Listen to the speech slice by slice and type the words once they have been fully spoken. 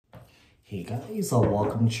Hey guys,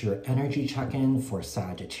 welcome to your energy check-in for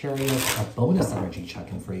Sagittarius, a bonus energy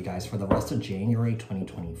check-in for you guys for the rest of January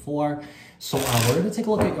 2024. So we're going to take a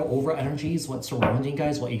look at your overall energies, what's surrounding you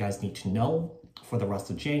guys, what you guys need to know for the rest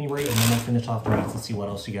of January, and then we'll finish off the reads to see what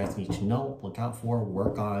else you guys need to know, look out for,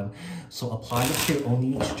 work on. So apply this to your own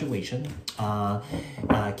unique situation.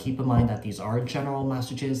 Keep in mind that these are general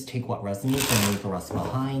messages. Take what resonates and leave the rest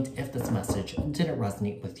behind. If this message didn't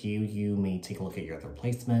resonate with you, you may take a look at your other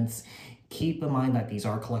placements. Keep in mind that these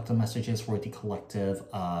are collective messages for the collective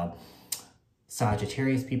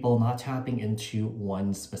Sagittarius people, not tapping into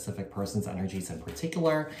one specific person's energies in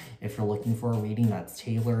particular. If you're looking for a reading that's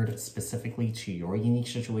tailored specifically to your unique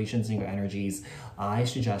situations and your energies, I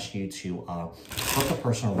suggest you to book a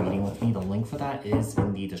personal reading with me. The link for that is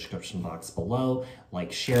in the description box below.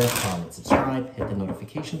 Like, share, comment, subscribe, hit the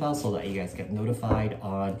notification bell so that you guys get notified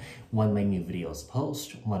on when my new videos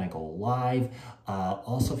post, when I go live.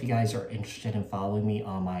 Also, if you guys are interested in following me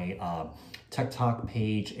on my TikTok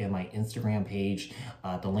page and my Instagram page,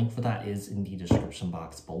 the link for that is in the description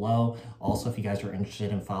box below. Also, if you guys are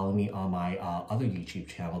interested in following me on my other YouTube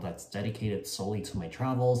channel that's dedicated solely to my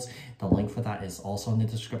travels, the link for that is also in the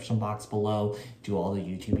description box below. Do all the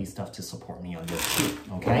YouTube-y stuff to support me on this too,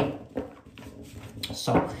 okay?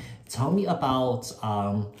 So tell me about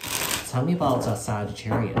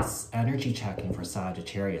Sagittarius, energy checking for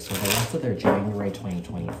Sagittarius for the rest of their January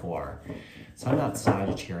 2024. So I'm not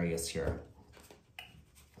Sagittarius here.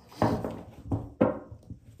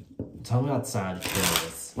 Tell me about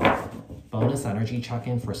Sagittarius. Bonus energy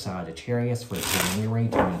check-in for Sagittarius for January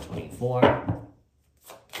 2024.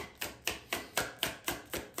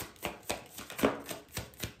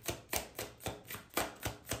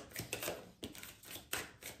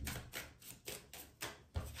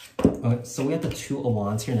 Okay, so we have the Two of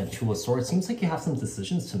Wands here and the Two of Swords. Seems like you have some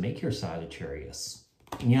decisions to make here, Sagittarius.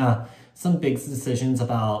 Yeah, some big decisions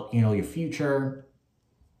about, you know, your future,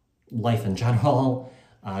 life in general.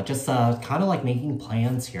 Just kind of like making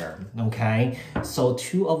plans here, okay? So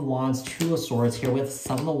Two of Wands, Two of Swords here with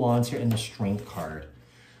Seven of Wands here in the Strength card.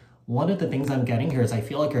 One of the things I'm getting here is I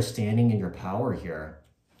feel like you're standing in your power here.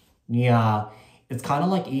 Yeah, it's kind of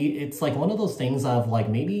like, it's like one of those things of like,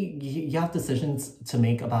 maybe you have decisions to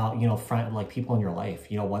make about, you know, like people in your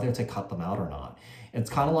life, you know, whether to cut them out or not.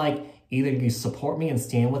 It's kind of like either you support me and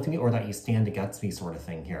stand with me or that you stand against me sort of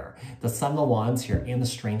thing here. The Seven of Wands here and the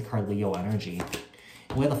Strength card, Leo energy.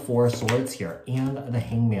 We have the Four of Swords here and the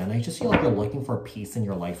Hangman. I just feel like you're looking for peace in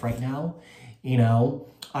your life right now. You know,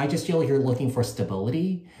 I just feel like you're looking for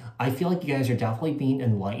stability. I feel like you guys are definitely being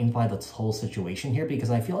enlightened by this whole situation here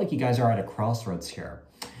because I feel like you guys are at a crossroads here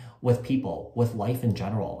with people, with life in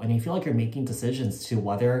general. And you feel like you're making decisions to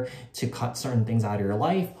whether to cut certain things out of your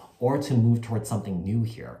life or to move towards something new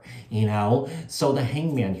here, you know? So the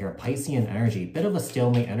Hangman here, Piscean energy, bit of a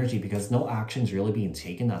stalemate energy because no action's really being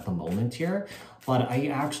taken at the moment here. But I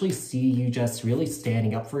actually see you just really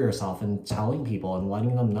standing up for yourself and telling people and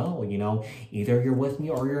letting them know, you know, either you're with me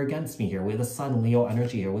or you're against me here. With the Sun, Leo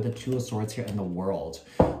energy here, with the Two of Swords here in the World.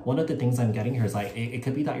 One of the things I'm getting here is like, it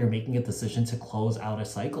could be that you're making a decision to close out a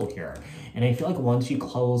cycle here. And I feel like once you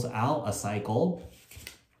close out a cycle,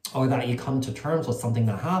 or that you come to terms with something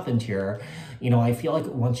that happened here, you know, I feel like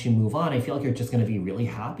once you move on, I feel like you're just going to be really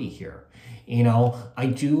happy here. You know, I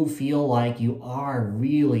do feel like you are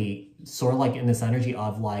really sort of like in this energy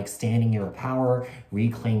of like standing in your power,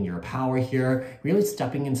 reclaiming your power here, really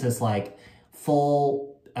stepping into this like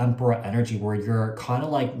full Emperor energy where you're kind of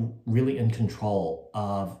like really in control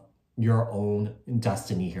of your own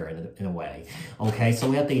destiny here in a way. Okay, so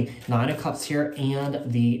we have the Nine of Cups here and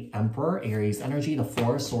the Emperor, Aries energy, the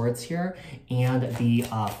Four of Swords here, and the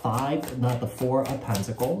Four of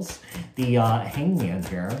Pentacles, the Hangman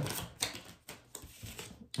here,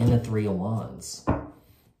 and the Three of Wands.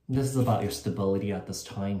 This is about your stability at this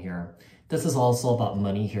time here. This is also about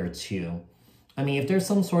money here too. I mean, if there's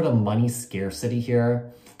some sort of money scarcity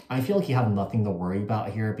here, I feel like you have nothing to worry about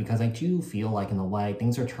here because I do feel like in a way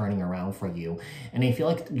things are turning around for you. And I feel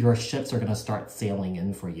like your ships are going to start sailing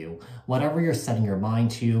in for you. Whatever you're setting your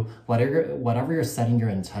mind to, whatever you're setting your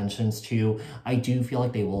intentions to, I do feel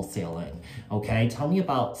like they will sail in. Okay, tell me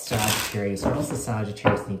about Sagittarius. What does the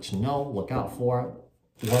Sagittarius need to know, look out for,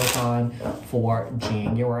 work on for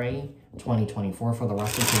January 2024, for the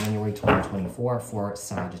rest of January 2024 for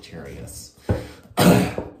Sagittarius?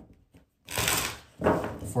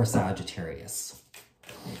 For Sagittarius.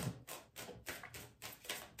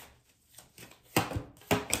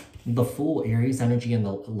 The Fool, Aries energy, and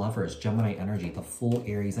the Lovers, Gemini energy. The Fool,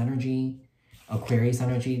 Aries energy, Aquarius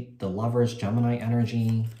energy, the Lovers, Gemini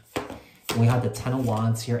energy. We have the Ten of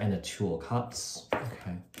Wands here and the Two of Cups.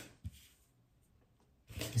 Okay.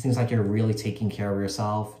 It seems like you're really taking care of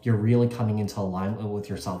yourself. You're really coming into alignment with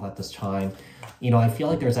yourself at this time. You know, I feel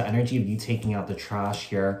like there's an energy of you taking out the trash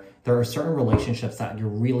here. There are certain relationships that you're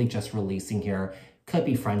really just releasing here. Could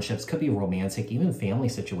be friendships, could be romantic, even family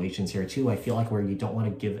situations here too. I feel like where you don't want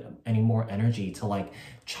to give any more energy to like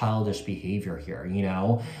childish behavior here, you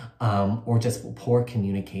know, or just poor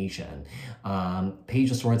communication. Page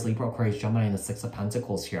of Swords, Libra, Aquarius, Gemini, and the Six of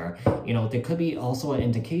Pentacles here. You know, there could be also an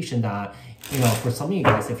indication that, you know, for some of you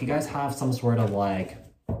guys, if you guys have some sort of like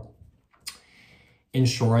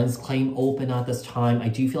insurance claim open at this time, I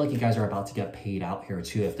do feel like you guys are about to get paid out here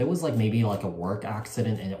too. If there was like maybe like a work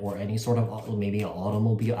accident or any sort of maybe an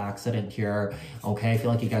automobile accident here, okay, I feel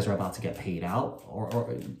like you guys are about to get paid out or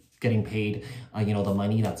getting paid, you know, the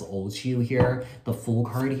money that's owed to you here, the Fool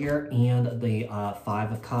card here, and the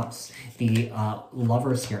Five of Cups, the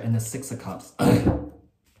Lovers here, and the Six of Cups.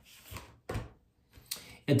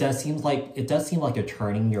 It does seem like you're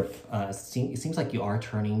turning your, it seems like you are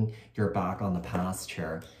turning your back on the past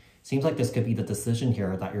here. Seems like this could be the decision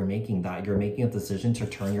here that you're making a decision to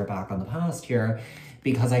turn your back on the past here,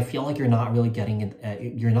 because I feel like you're not really getting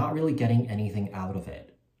anything out of it.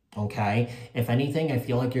 Okay, if anything, I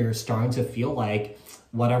feel like you're starting to feel like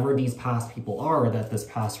whatever these past people are, that this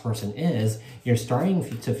past person is, you're starting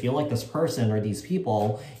to feel like this person or these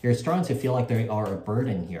people, you're starting to feel like they are a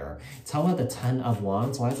burden here. Tell me the 10 of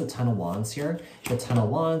Wands. Why is the 10 of Wands here? The 10 of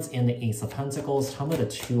Wands and the Ace of Pentacles. Tell me the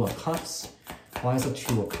 2 of Cups. Why is the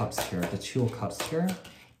 2 of Cups here? The 2 of Cups here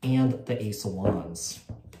and the Ace of Wands.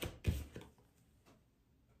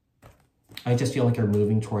 I just feel like you're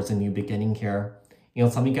moving towards a new beginning here. You know,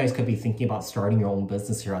 some of you guys could be thinking about starting your own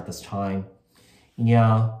business here at this time.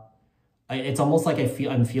 Yeah, it's almost like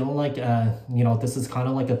I'm feeling like, you know, this is kind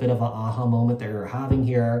of like a bit of an aha moment that you're having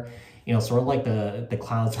here. You know, sort of like the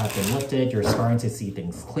clouds have been lifted. You're starting to see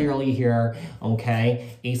things clearly here,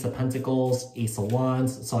 okay? Ace of Pentacles, Ace of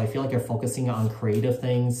Wands. So I feel like you're focusing on creative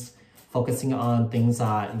things, focusing on things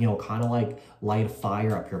that, you know, kind of like light a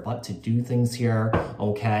fire up your butt to do things here,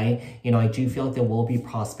 okay? You know, I do feel like there will be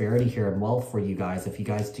prosperity here and wealth for you guys if you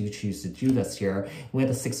guys do choose to do this here. We have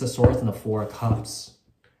the Six of Swords and the 4 of Cups.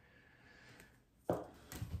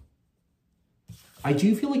 I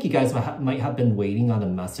do feel like you guys might have been waiting on a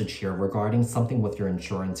message here regarding something with your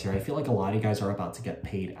insurance here. I feel like a lot of you guys are about to get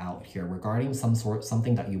paid out here regarding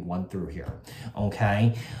something that you went through here,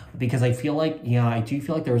 okay? Because I feel like, yeah, I do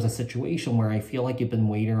feel like there was a situation where I feel like you've been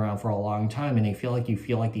waiting around for a long time, and I feel like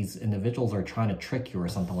these individuals are trying to trick you or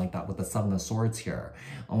something like that with the Seven of Swords here,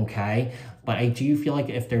 okay? But I do feel like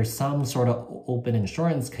if there's some sort of open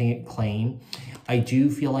insurance claim, I do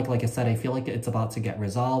feel like I said, I feel like it's about to get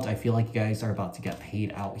resolved. I feel like you guys are about to get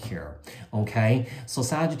paid out here, okay? So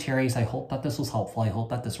Sagittarius, I hope that this was helpful. I hope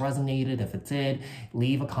that this resonated. If it did,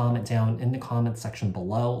 leave a comment down in the comment section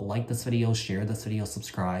below. Like this video, share this video,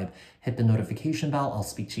 subscribe, hit the notification bell. I'll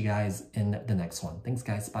speak to you guys in the next one. Thanks,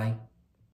 guys. Bye.